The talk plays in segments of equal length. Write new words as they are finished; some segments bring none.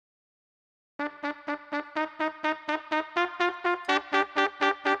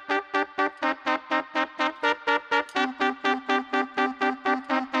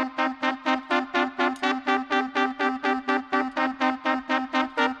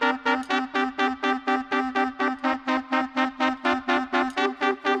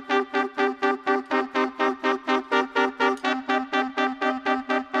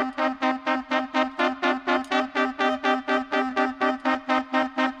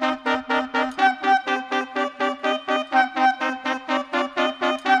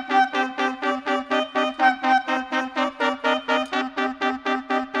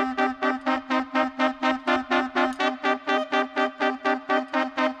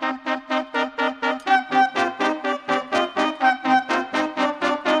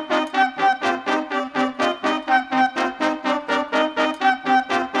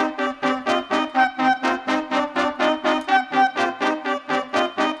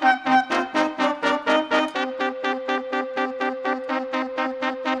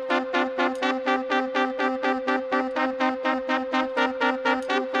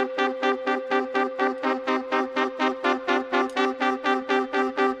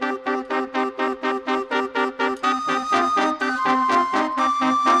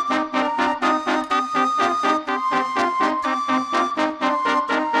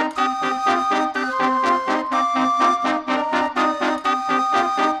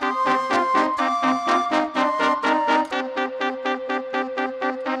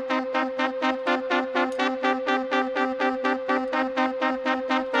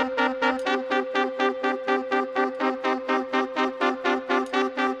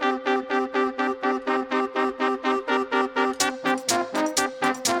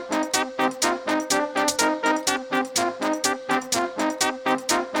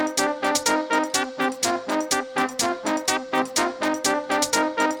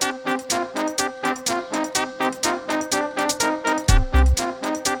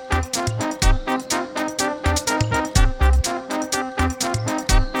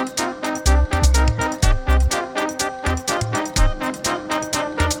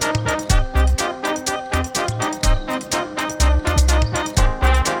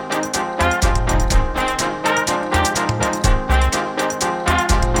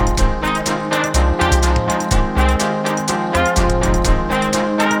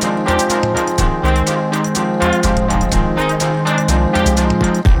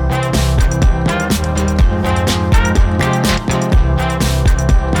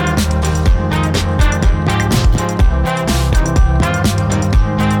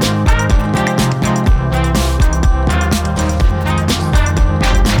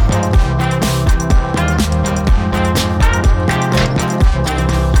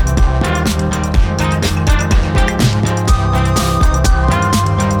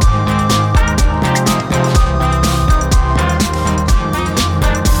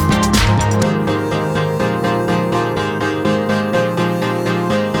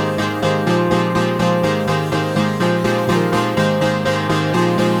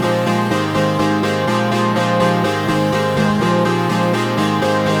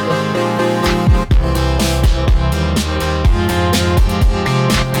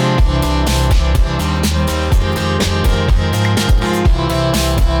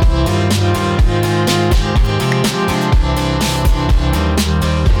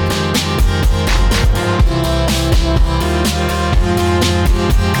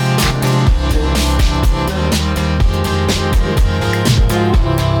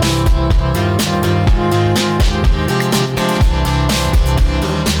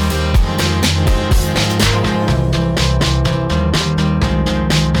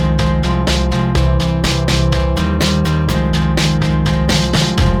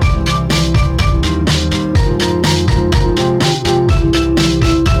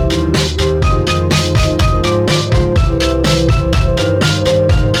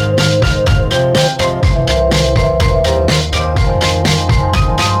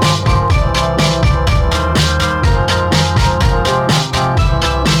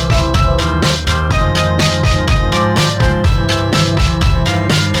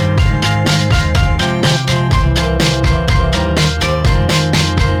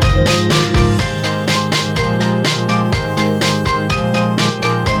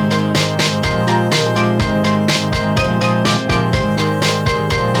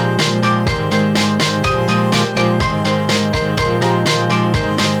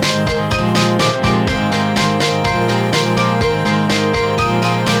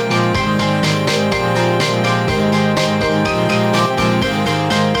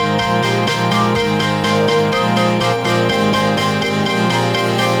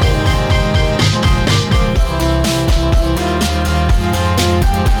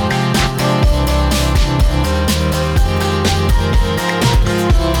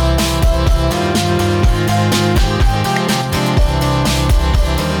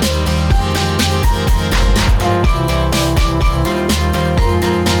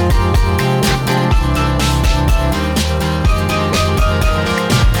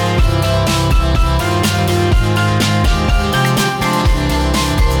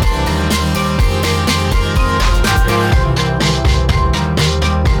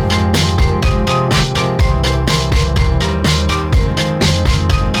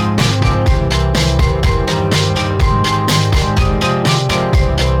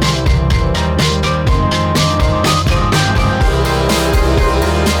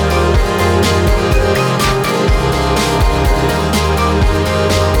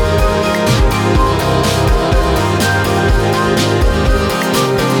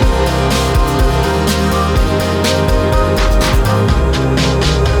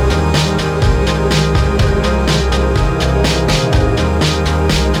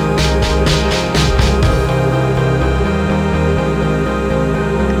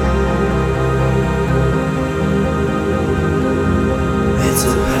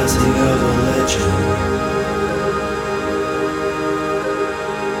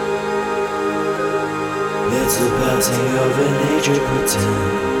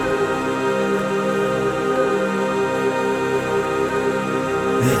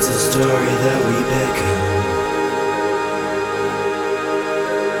It's a story that we beckon.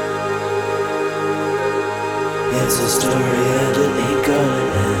 It's a story and it ain't gonna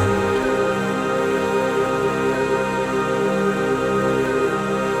end.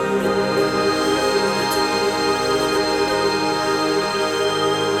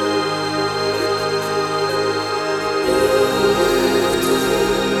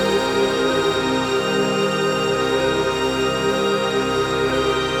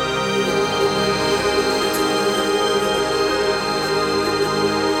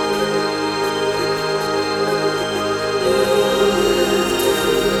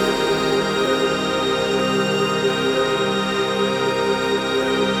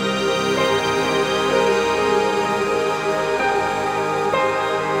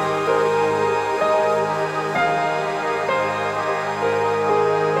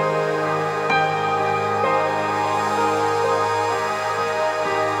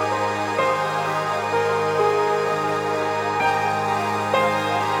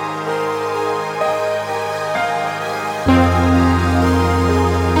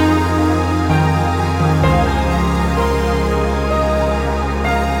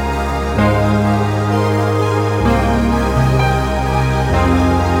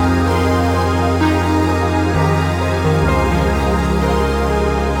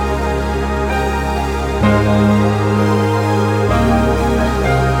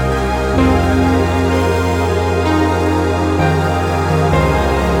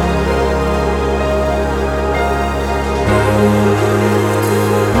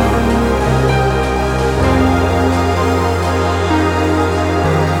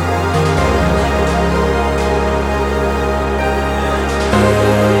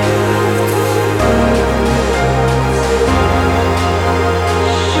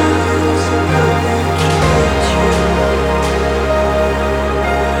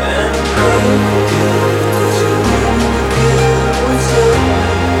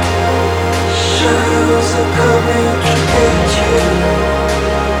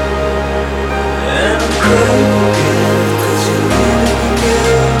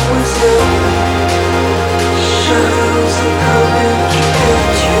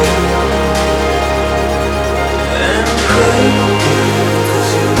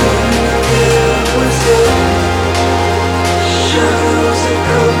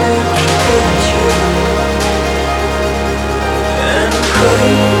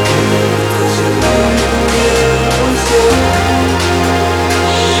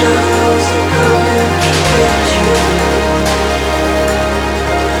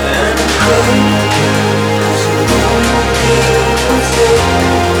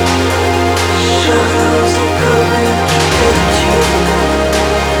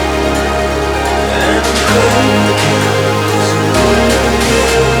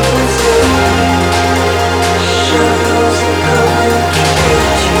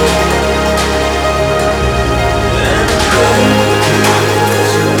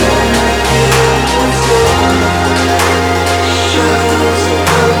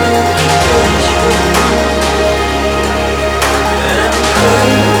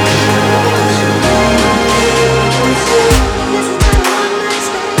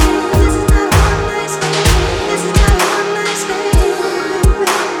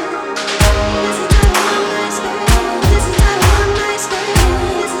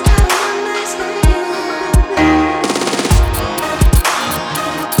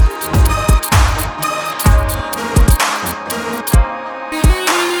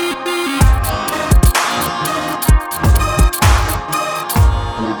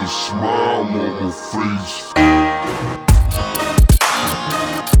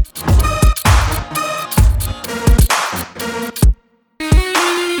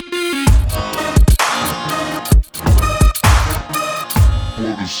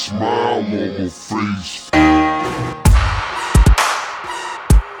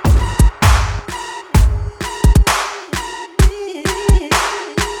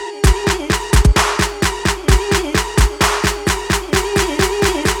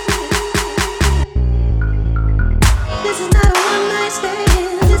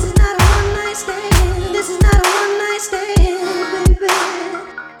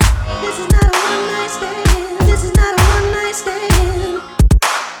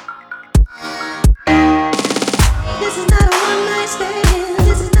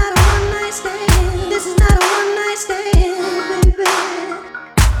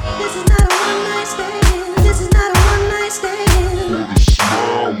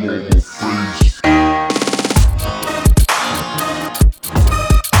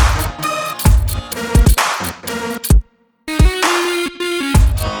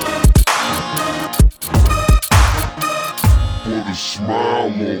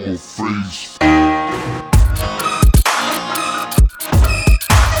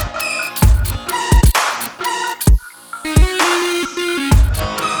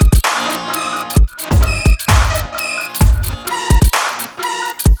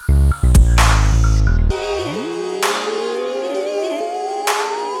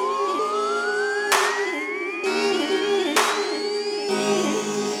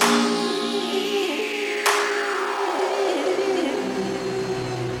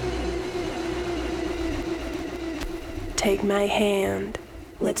 Take my hand,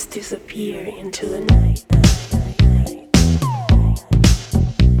 let's disappear into the night.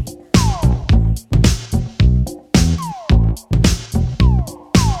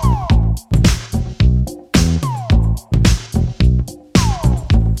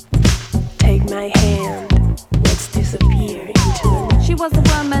 Take my hand, let's disappear into the night. She was a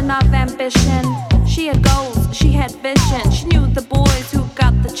woman of ambition. She had goals, she had vision. She knew the boys who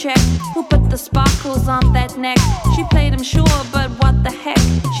got the check, who put the sparkles on that neck. She played him sure, but what the heck?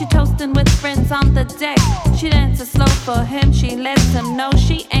 She toasting with friends on the deck. She dances slow for him, she lets him know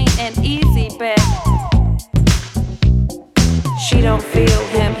she ain't an easy bet. She don't feel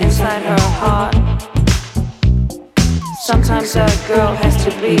him inside her heart. Sometimes a girl has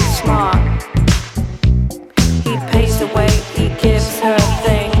to be smart. He pays the way, he gives her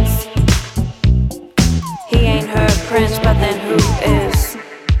things. He ain't her prince, but then who is?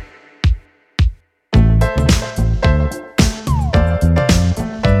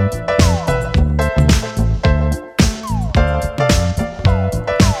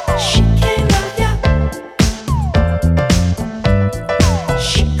 She can't love ya.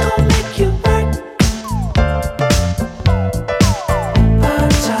 She gon' make you work.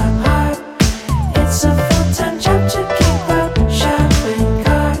 Part-time hard. It's a full-time job to keep up. Shopping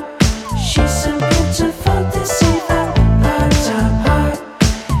cart. She's a beautiful deceiver. Part-time hard.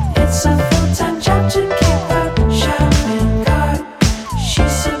 It's a full-time job to keep up. Shopping cart.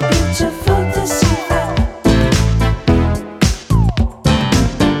 She's a beautiful deceiver.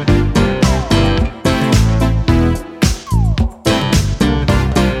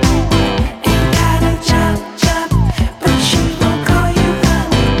 Ain't got a job, but she won't call you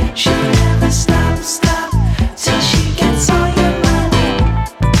honey. She'll never stop till she gets all your money.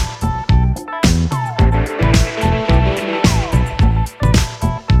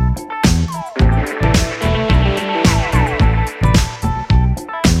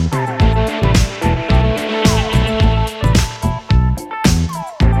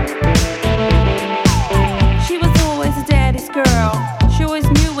 She was always a daddy's girl. She always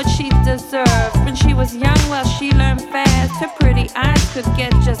knew what she deserved. When she was young, well, she learned fast. Her pretty eyes could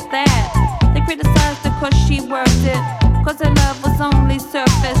get just that. They criticized her cause she worked it, cause her love was only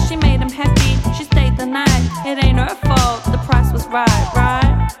surface. She made him happy, she stayed the night. It ain't her fault, the price was right.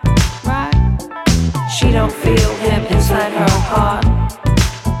 She don't feel him inside her heart.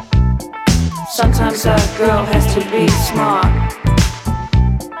 Sometimes a girl has to be smart.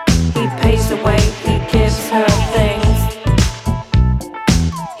 He pays the way, he gives her things.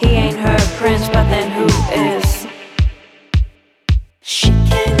 He ain't her prince, but then who is? She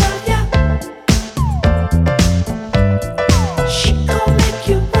can't love ya. She gon' make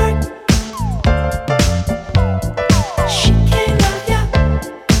you work. She can't love ya.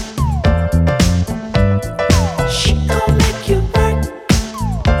 She gon' make you work.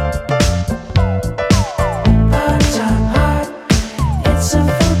 Part-time hard.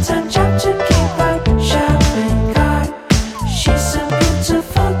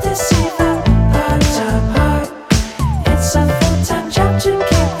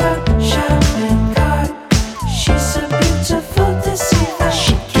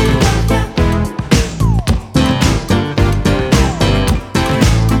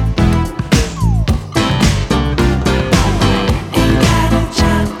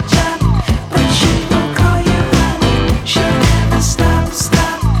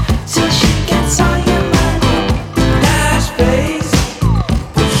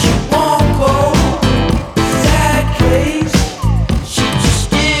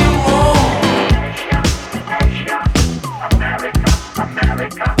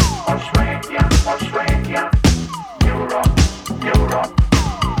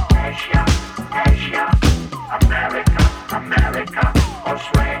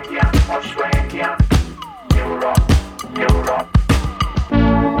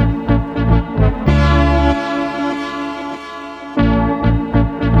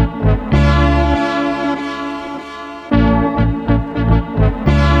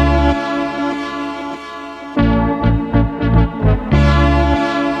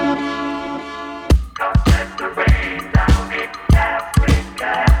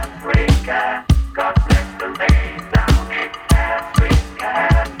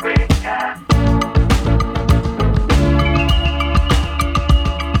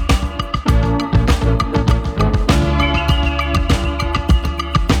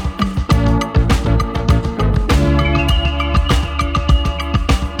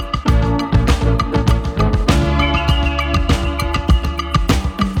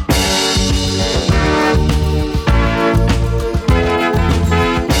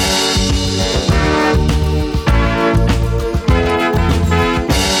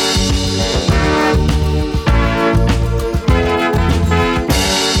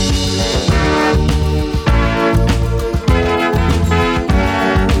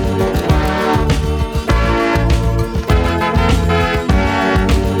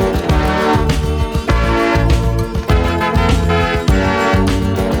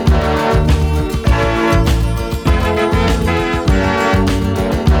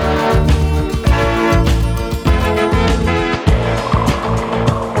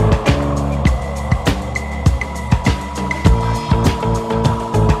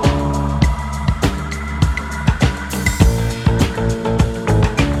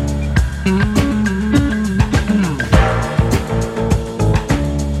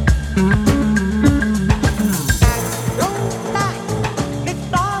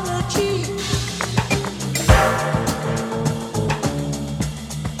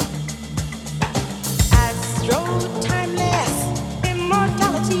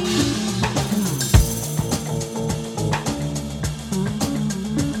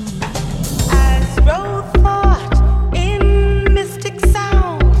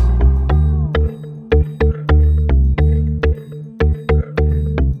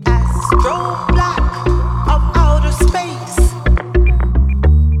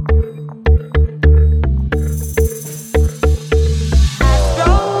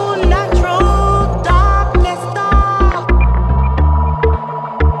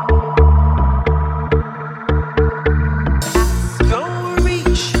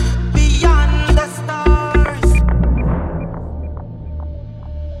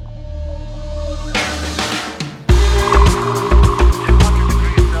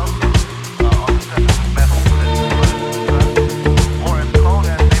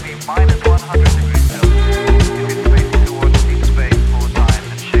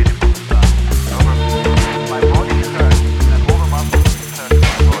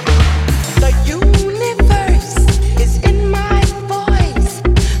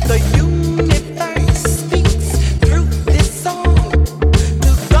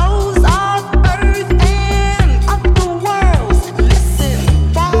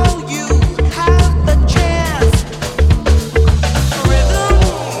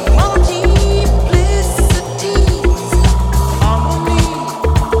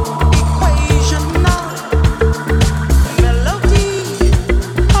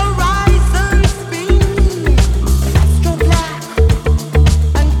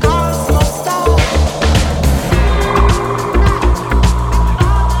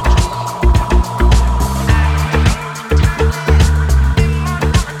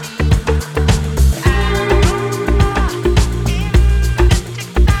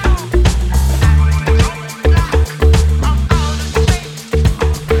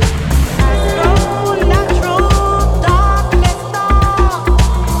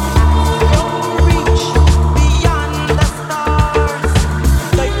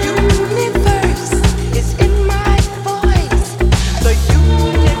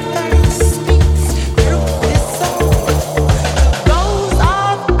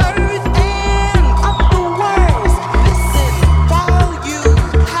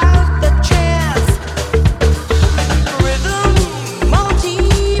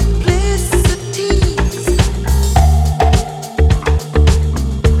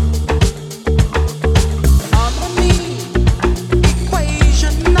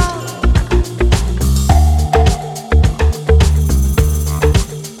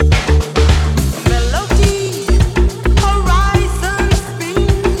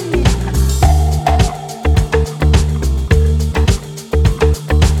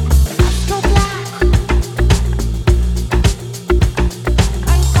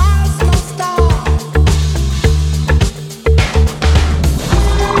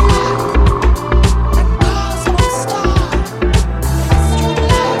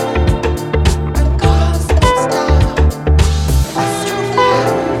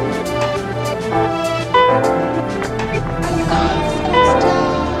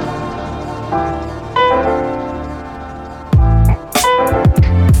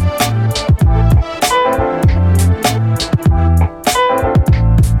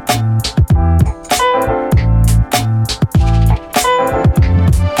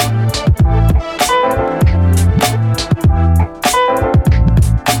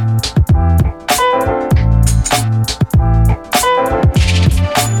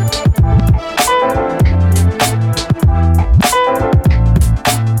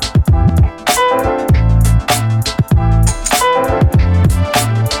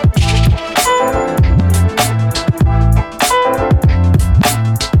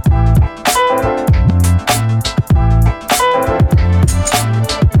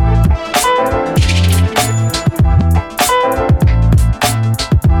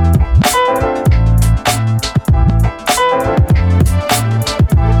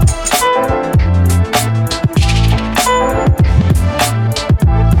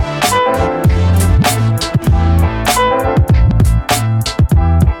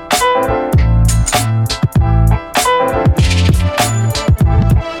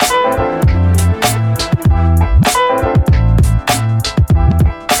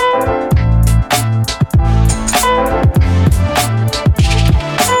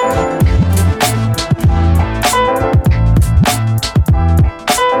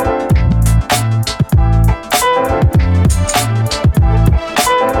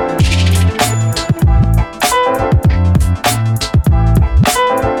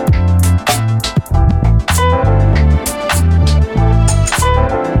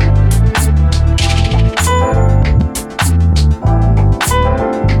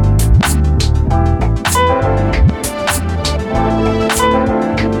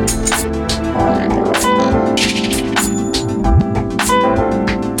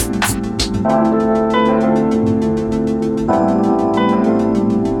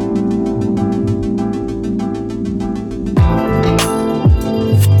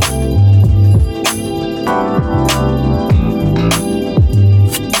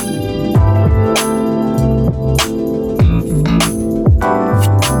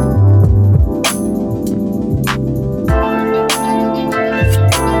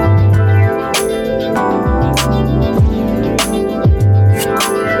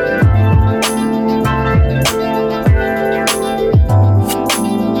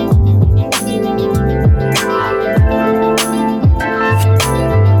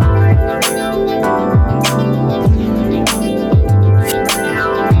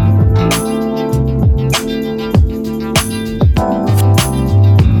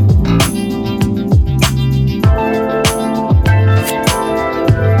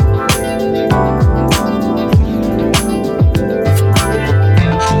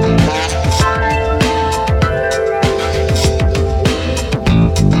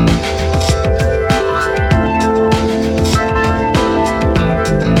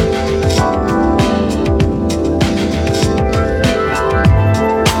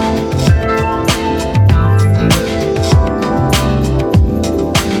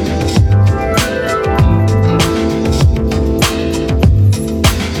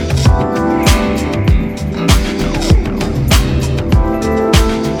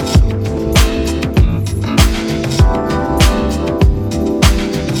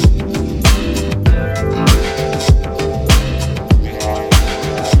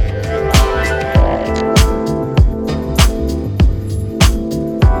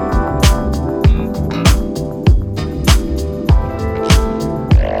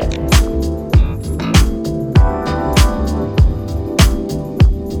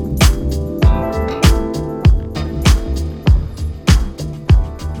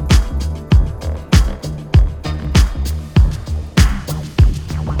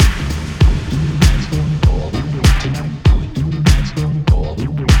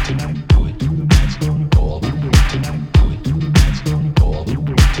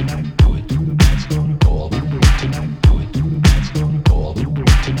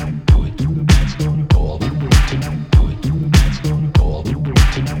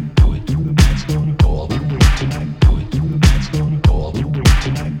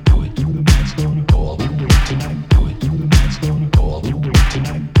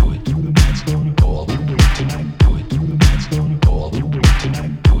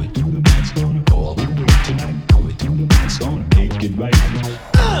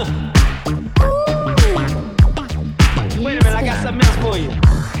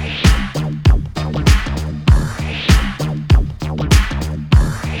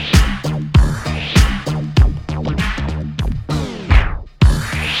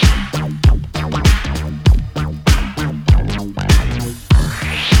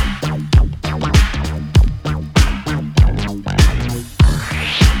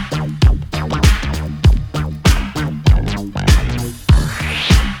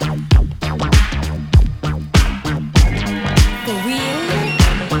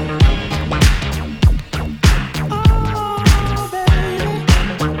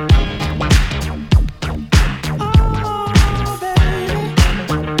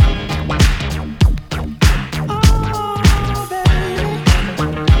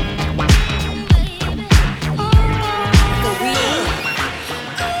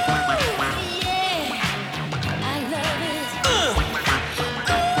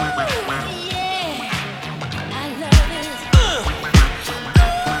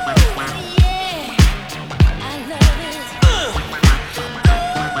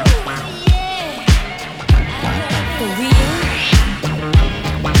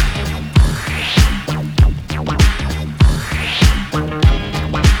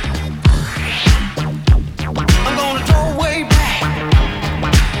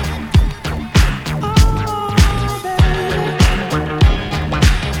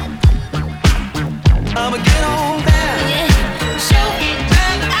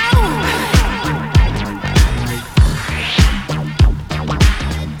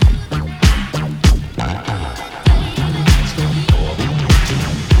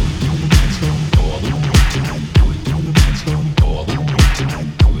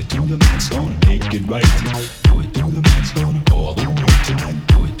 right tonight. Do it through the max, gonna go all the way tonight.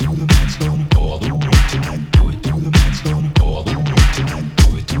 Do it through the max, gonna go all the way tonight. Do it through the max, gonna go all the way tonight.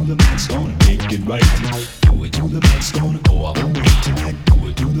 Do it through the max, gonna make it right tonight. Do it through the max, gonna go all the way tonight. Do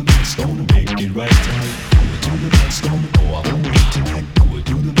it through the max, gonna make it right tonight. Do it through the max, gonna go all the way tonight. Do it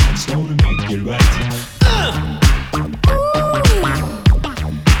through the max, gonna make it right tonight.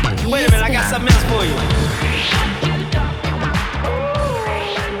 Wait a minute, I got something else for you.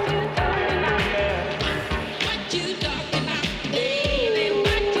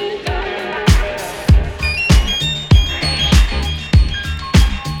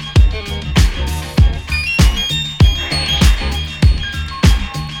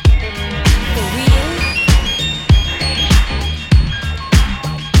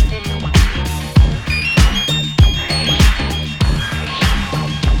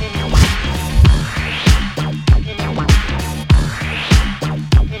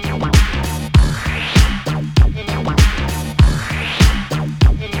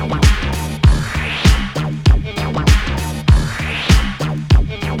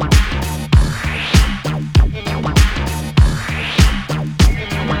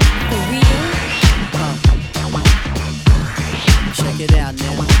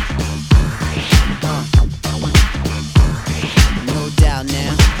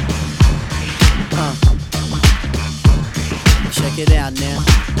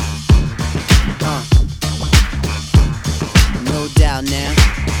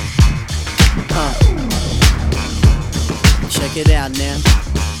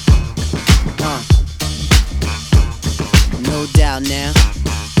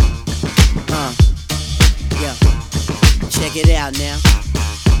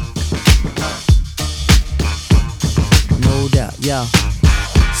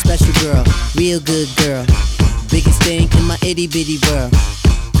 Real good girl, biggest thing in my itty bitty world.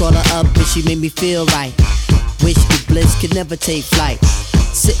 Call her up and she made me feel right. Wish the bliss could never take flight.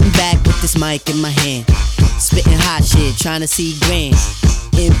 Sitting back with this mic in my hand, spitting hot shit, trying to see grand.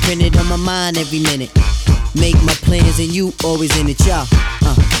 Imprinted on my mind every minute. Make my plans and you always in it, y'all.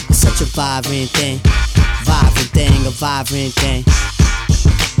 It's such a vibrant thing, a vibrant thing.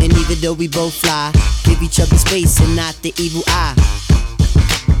 And even though we both fly, give each other space and not the evil eye.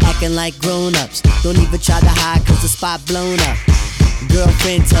 Acting like grown-ups, don't even try to hide cause the spot blown up.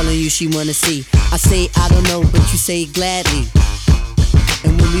 Girlfriend telling you she wanna see. I say I don't know, but you say gladly.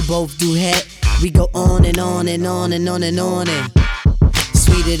 And when we both do head, we go on and on and on and on and on and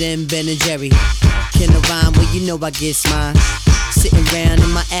sweeter than Ben and Jerry. Can I rhyme? Well, you know I get mine. Sitting round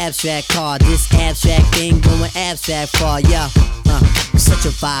in my abstract car, this abstract thing going abstract far, yeah. It's such a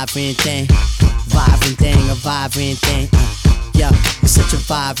vibrant thing, a vibrant thing. Yeah, it's such a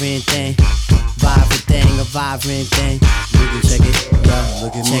vibrant thing, a vibrant thing. Check it, yeah,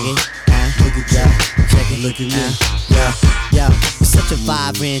 look at check me. Look at that, check it, look at me. Yeah, it's such a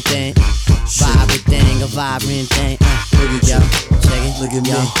vibrant thing, a vibrant thing. Look at y'all, check it, look at me.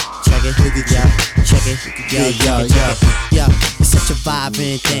 Check it, look at y'all, check it, yeah. It's such a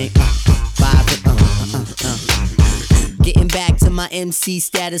vibrant thing, Getting back to my MC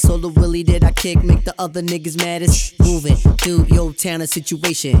status, all the willy that I kick make the other niggas maddest. Moving through your town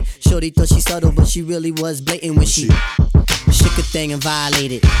situation. Shorty thought she subtle, but she really was blatant when she shook a thing and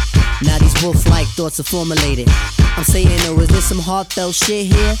violated. Now these wolf-like thoughts are formulated. I'm saying, oh, is there some heartfelt shit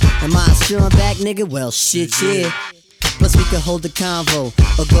here? Am I a strong back nigga? Well, shit, yeah. Plus we could hold a convo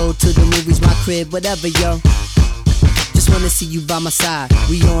or go to the movies, my crib, whatever, yo. Just wanna see you by my side.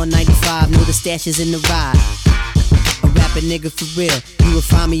 We on 95, know the stash is in the ride. A rapping nigga for real. You would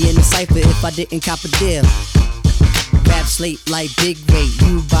find me in the cypher if I didn't cop a deal. Rap slate like big weight.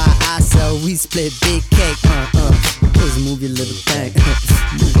 You buy, I sell, we split big cake. Just move your little thing.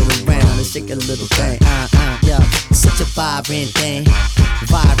 Move it around and shake a little thing. Yeah. Such a vibrant thing. A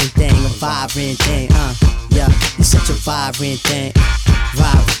vibrant thing. Yeah. You're such a vibrant thing. A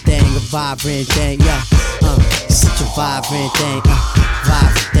vibrant thing. Yeah. Such a vibrant thing.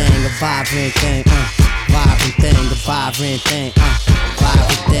 A vibrant thing. Vibrant thing,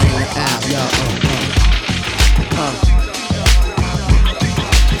 out, yo.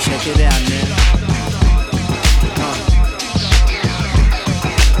 Check it out, man.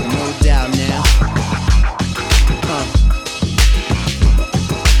 No doubt now.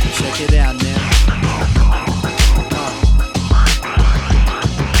 Check it out now.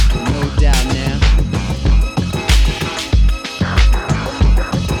 No doubt now.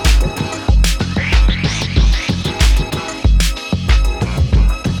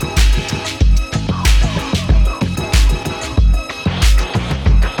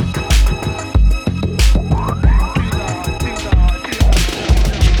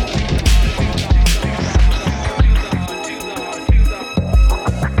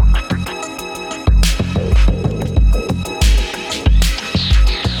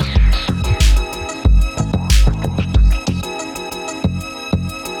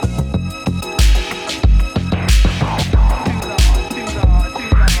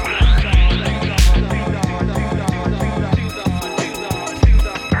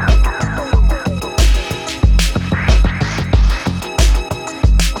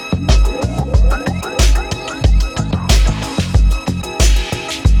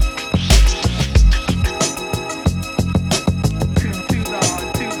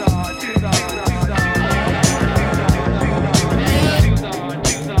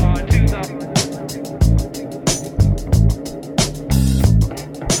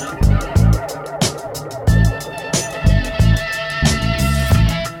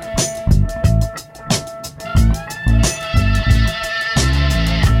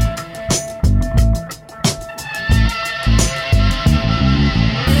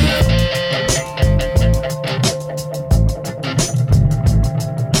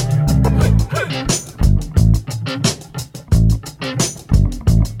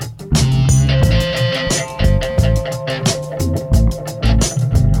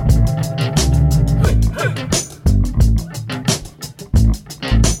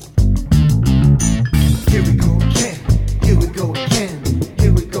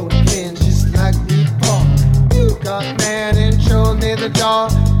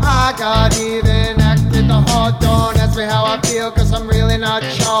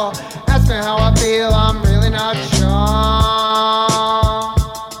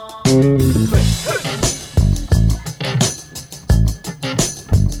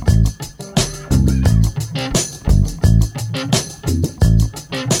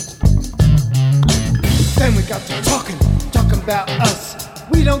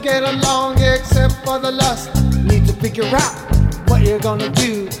 don't get along except for the lust. Need to figure out what you're gonna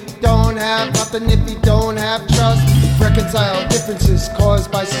do. Don't have nothing if you don't have trust. Reconcile differences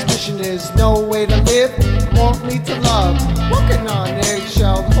caused by suspicion is no way to live. Won't lead to love. Walking on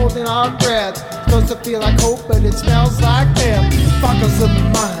eggshells, holding our breath. Supposed to feel like hope, but it smells like death. Boggles of the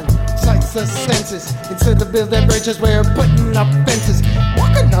mind, sights the senses. Instead of building bridges, we're putting up fences.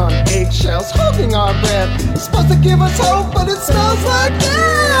 Walking on eggshells, holding our breath. It's supposed to give us hope, but it smells like death.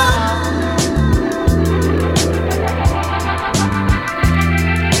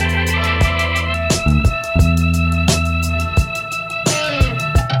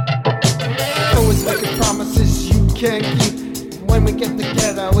 Always making promises you can't keep. When we get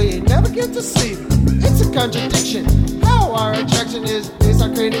together, we never get to sleep. It's a contradiction. How our attraction is based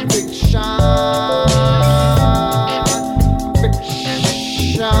on creating fiction.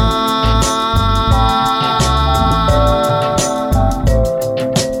 Fiction.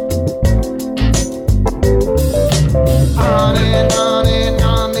 On and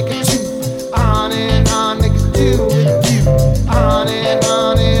on, make it two. On and on, make it two with you. On and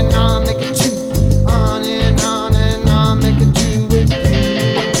on, make it two. On and on, make it two with you.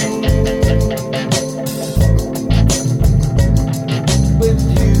 With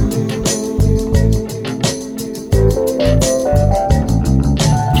you.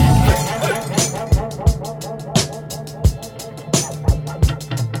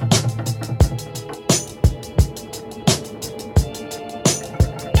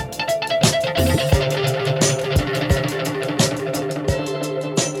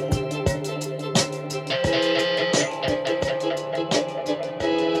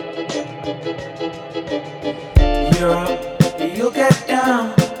 You'll get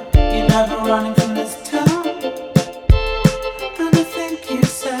down. You're never running from this town. And I think you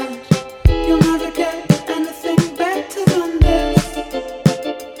said you'll never get anything better than this.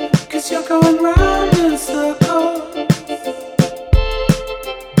 'Cause you're going round in circles.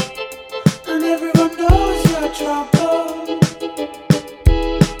 And everyone knows your trouble.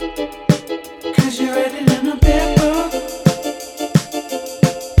 'Cause you read it in a big book.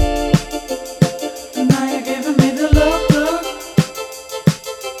 And now you're giving me the look.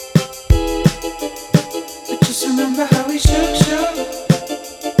 But just remember how we shook.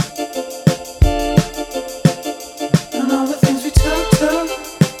 And all the things we took.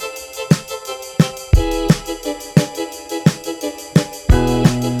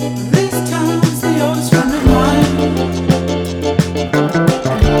 These times they always run in mind.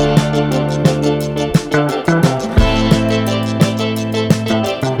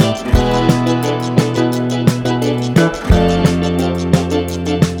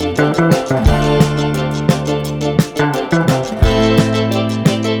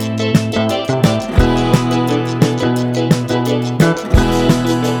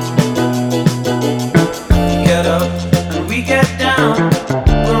 Get up and we get down.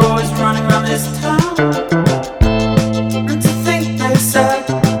 We're always running around this town. And to think they said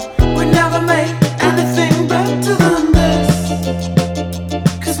we'd never make anything better than this.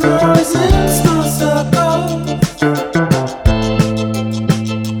 'Cause we're always in small circles.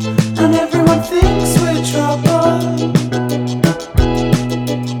 And everyone thinks we're trouble.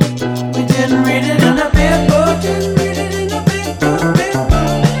 We didn't read it in a big book. Didn't read it in a big book.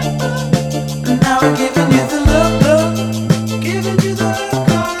 And now we're giving you the look. Giving you the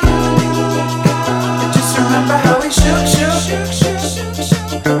look. And just remember how we shook.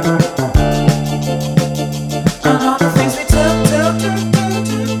 And all the things we took.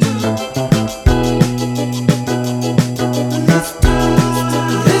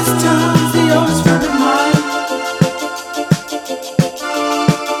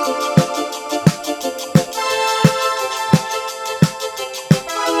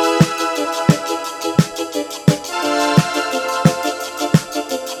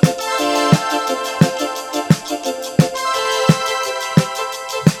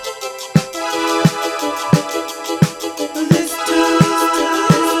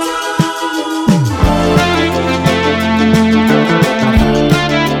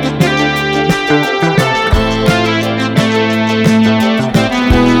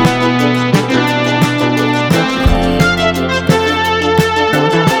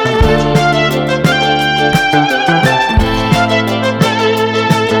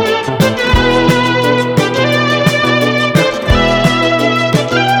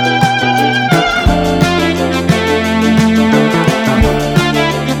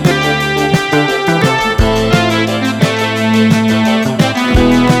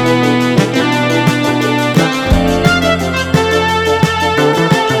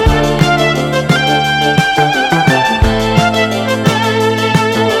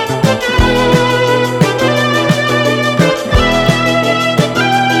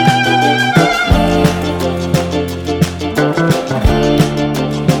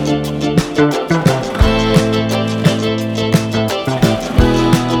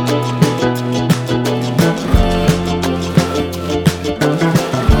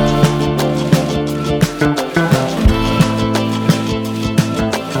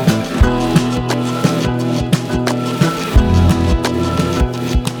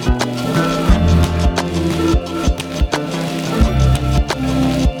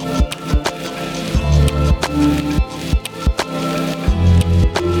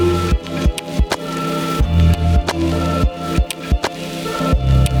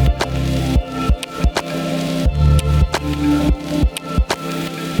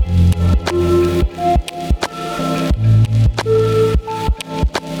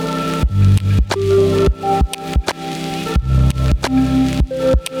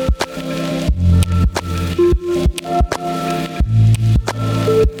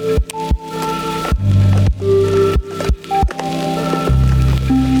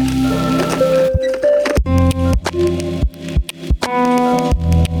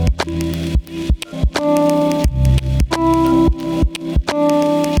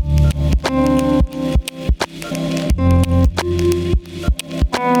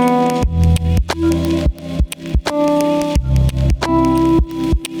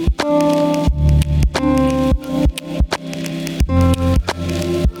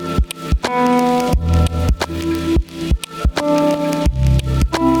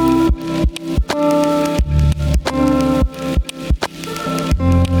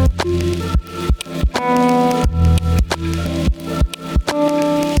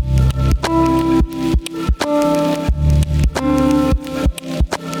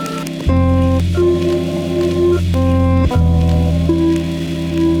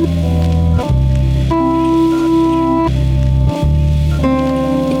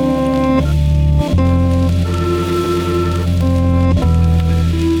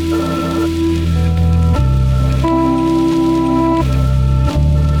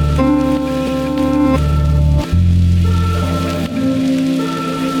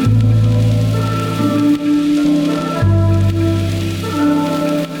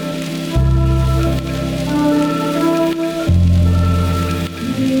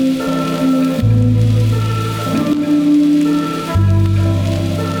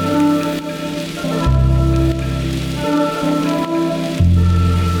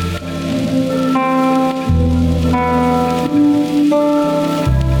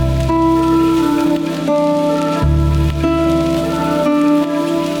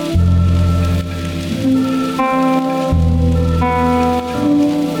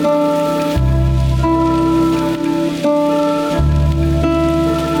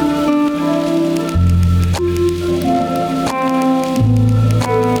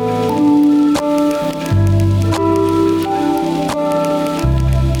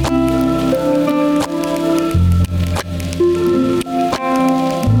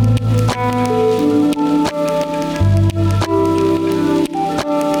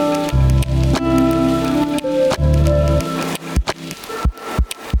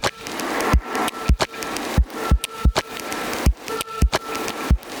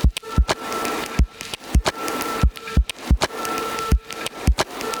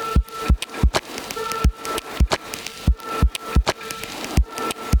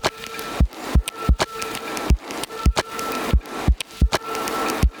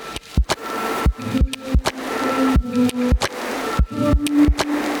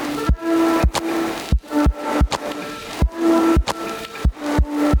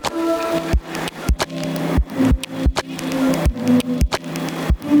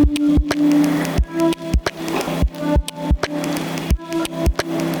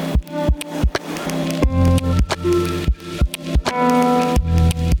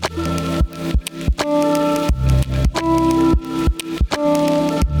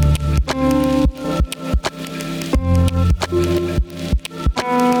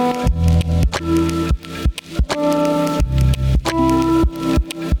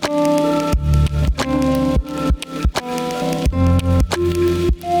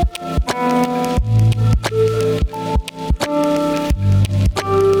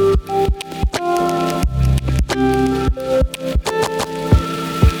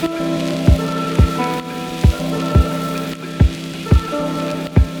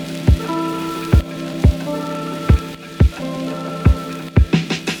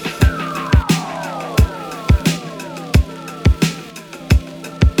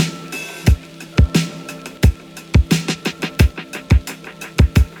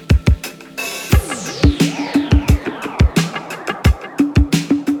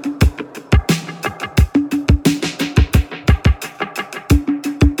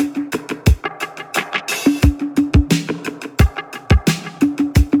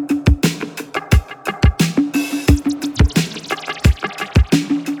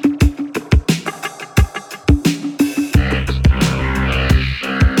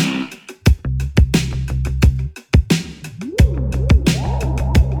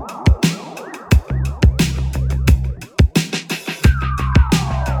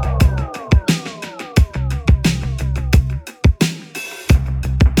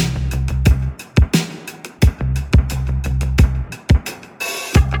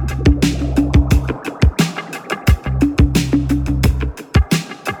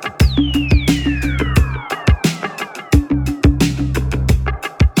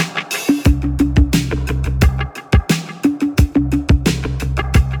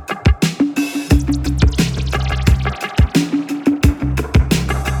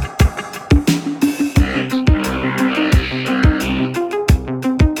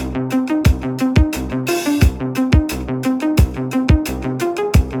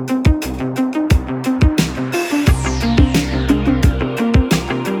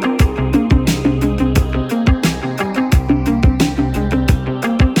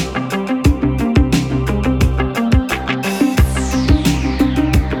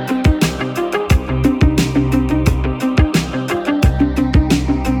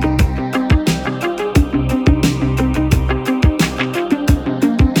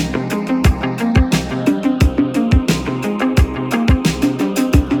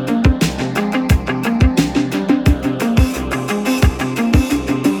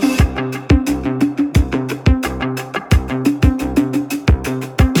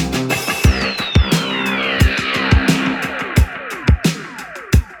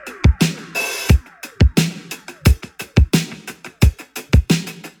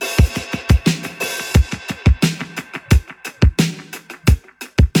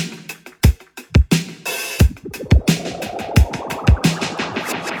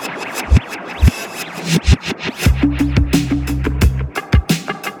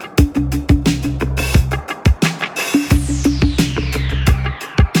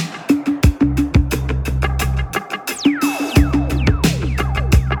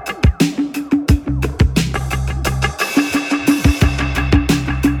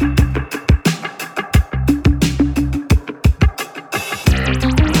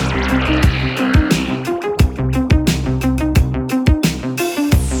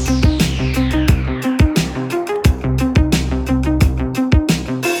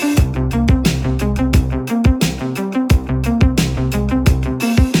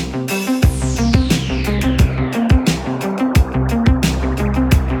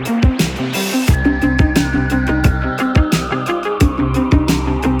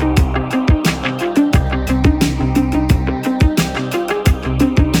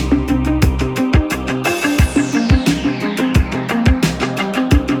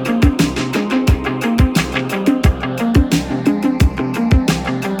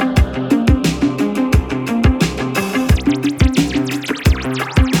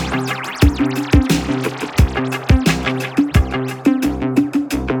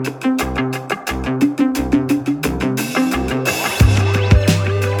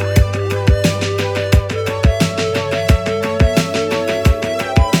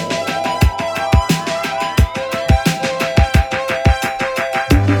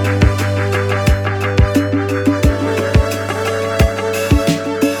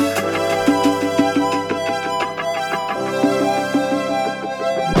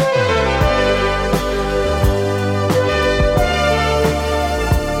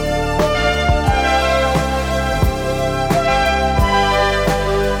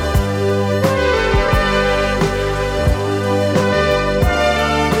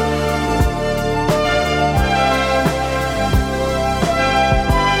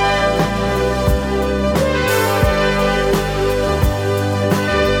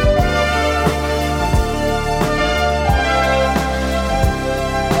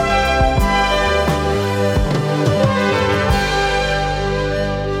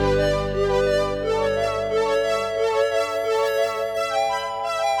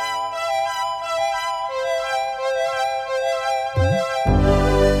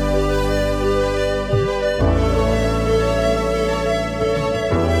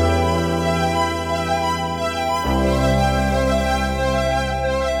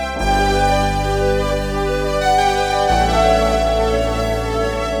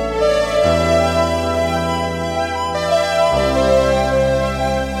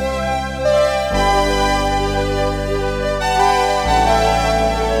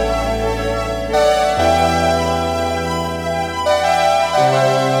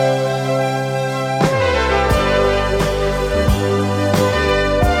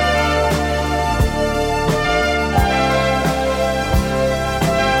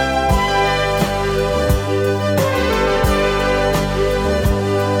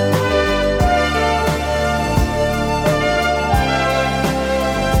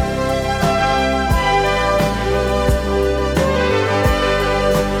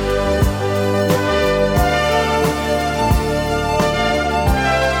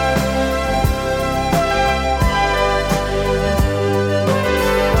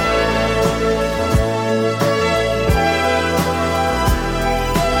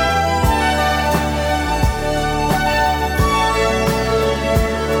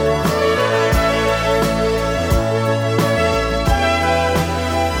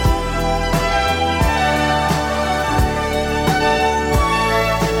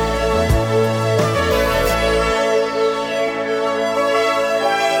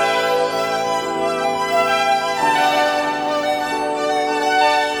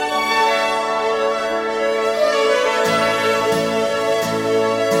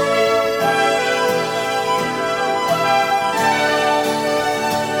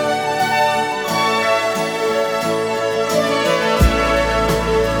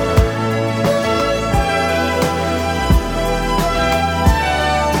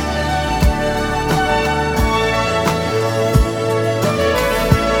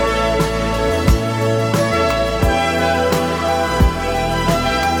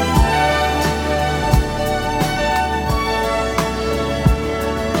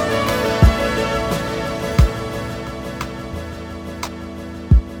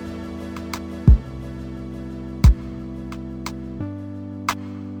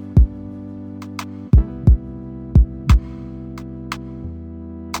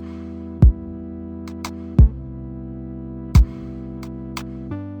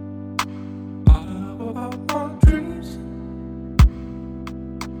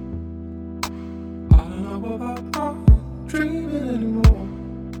 know about not dreaming anymore.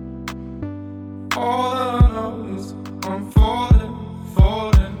 All that I know is I'm falling,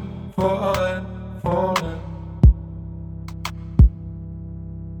 falling, falling, falling.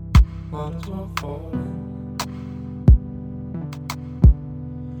 Might as well falling.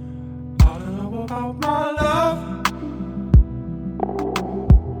 I don't know about my love.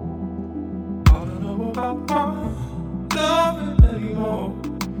 I don't know about my loving anymore.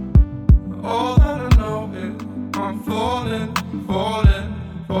 All that I know is I'm falling, falling,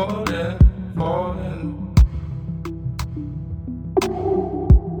 falling, falling.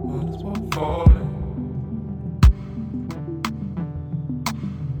 Might as well falling.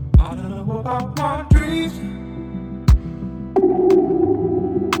 I don't know about my dreams.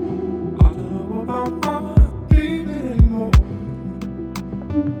 I don't know about my dreaming anymore.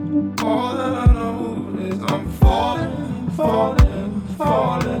 All that I know is I'm falling, falling,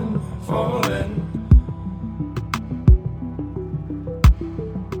 falling, falling.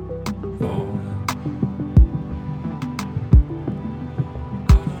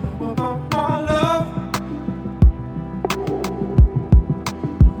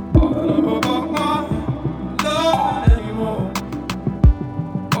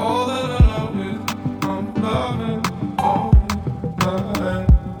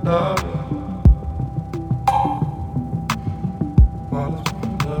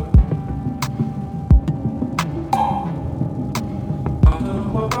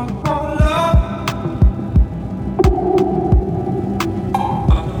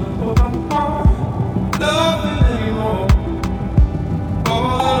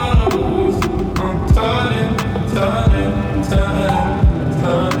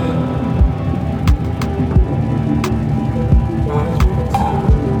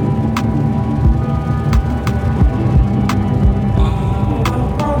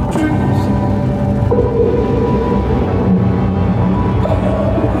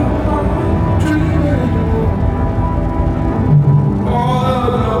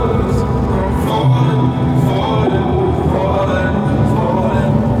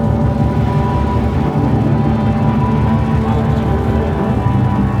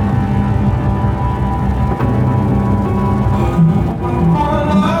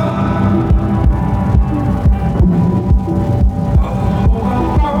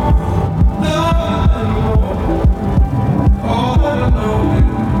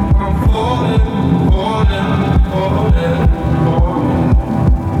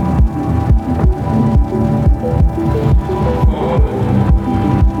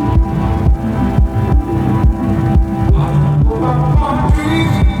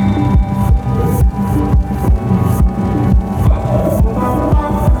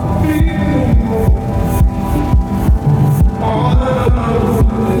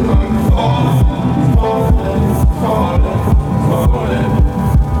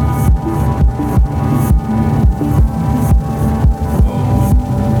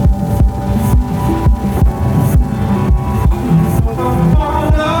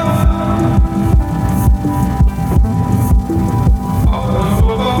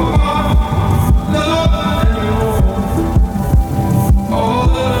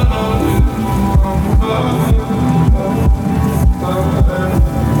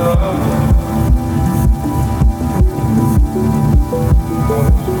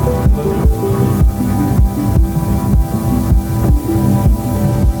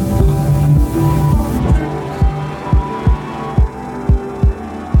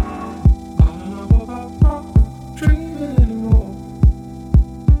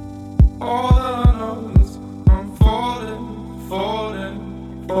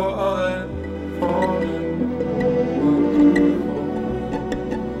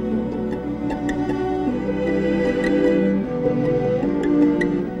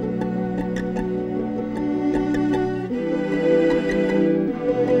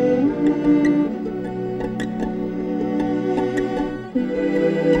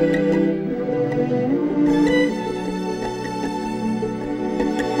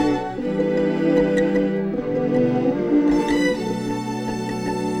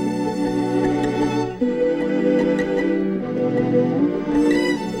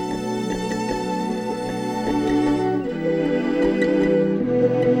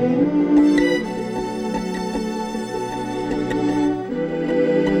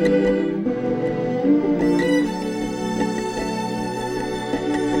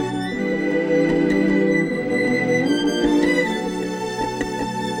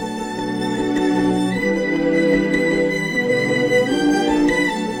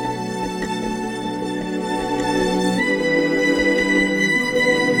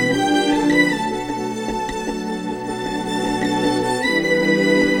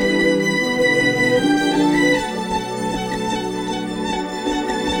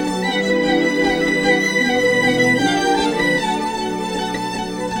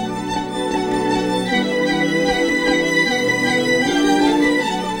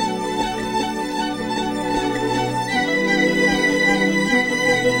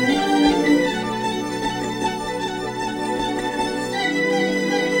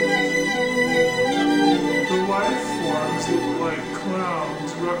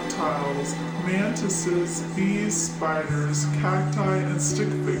 animals, mantises, bees, spiders, cacti, and stick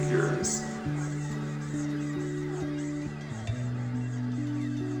figures.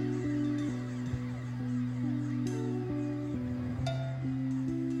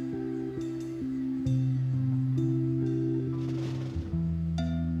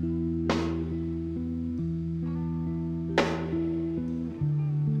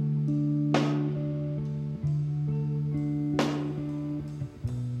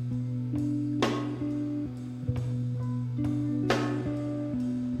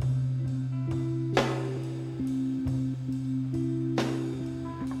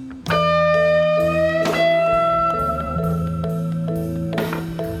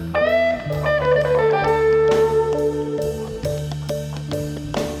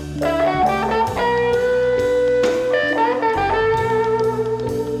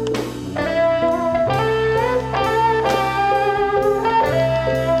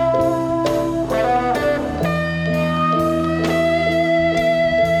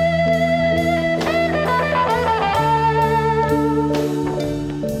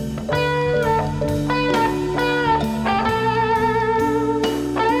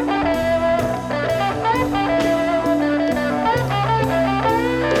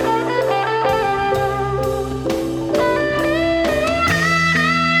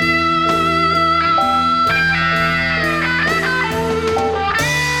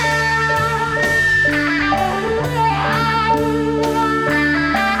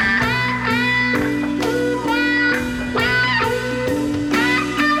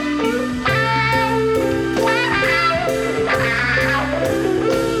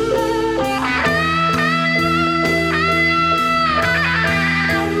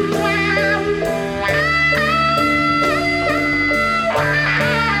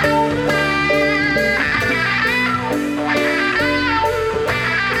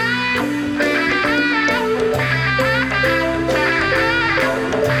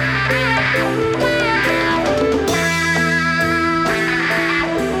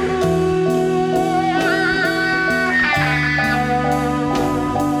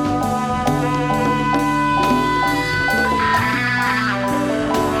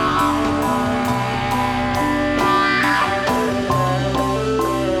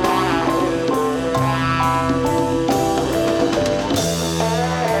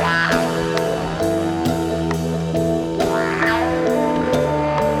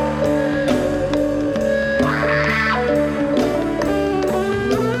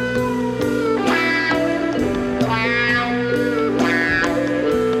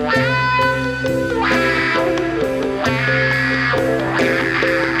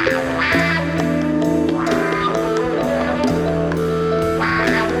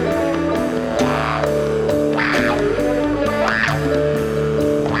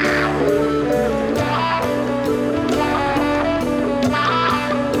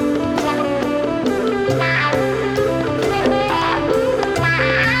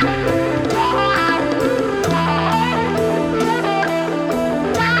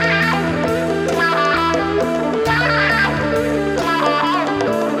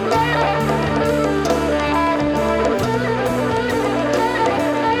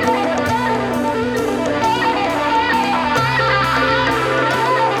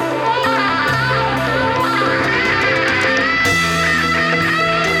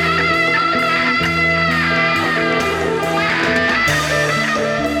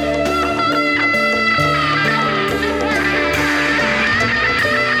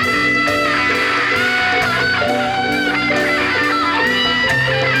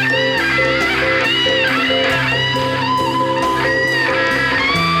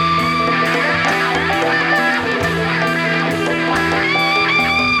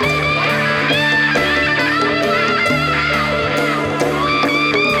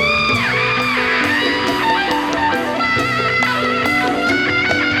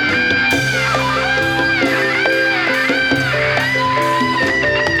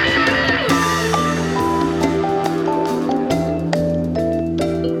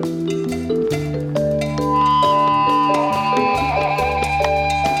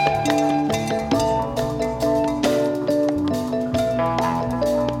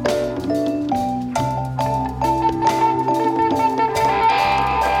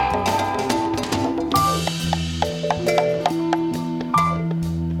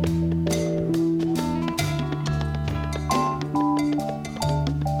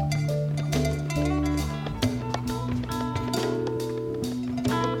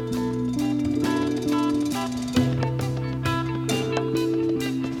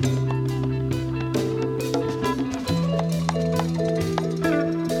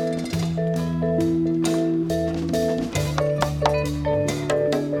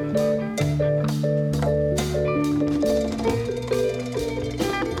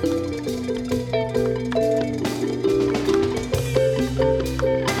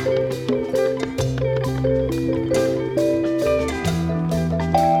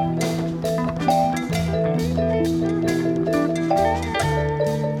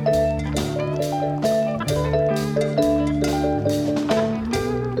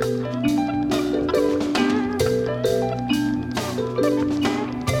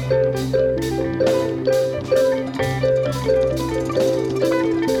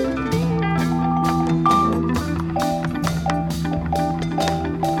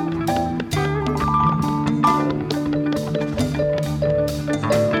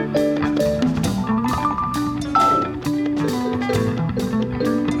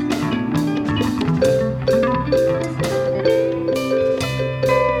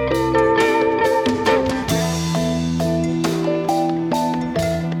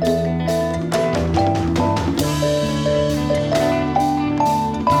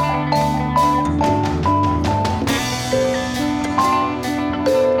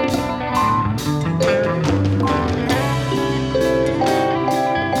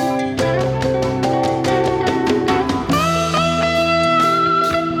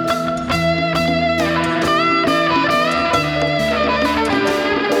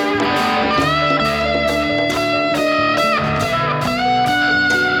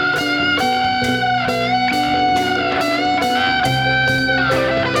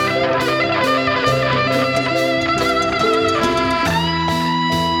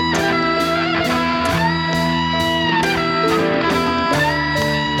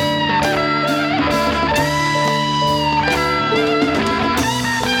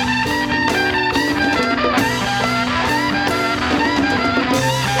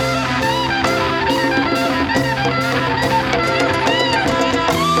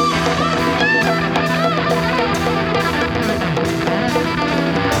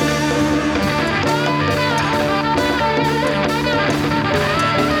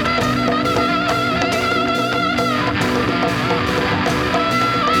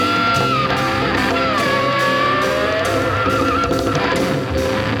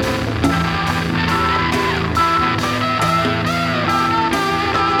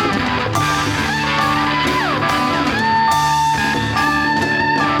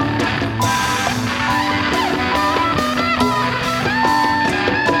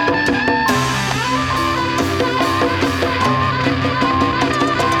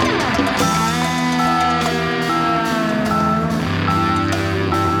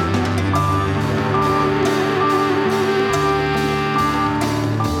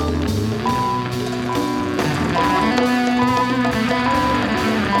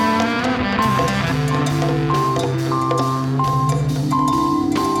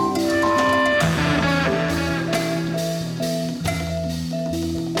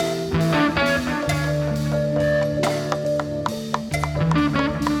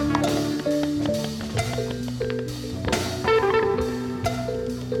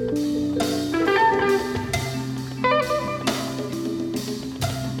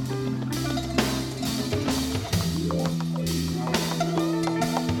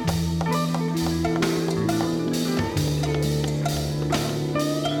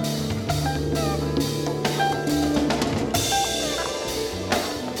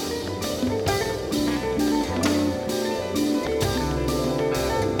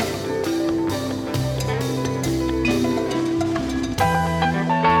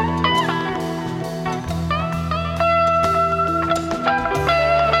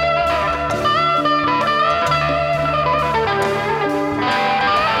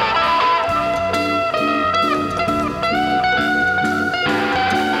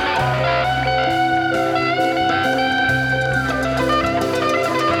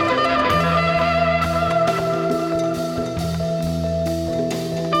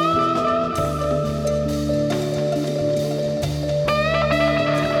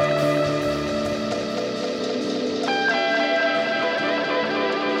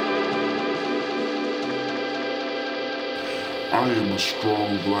 I am a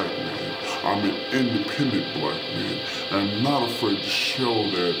strong black man. I'm an independent black man. I'm not afraid to show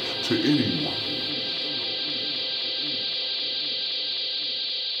that to anyone.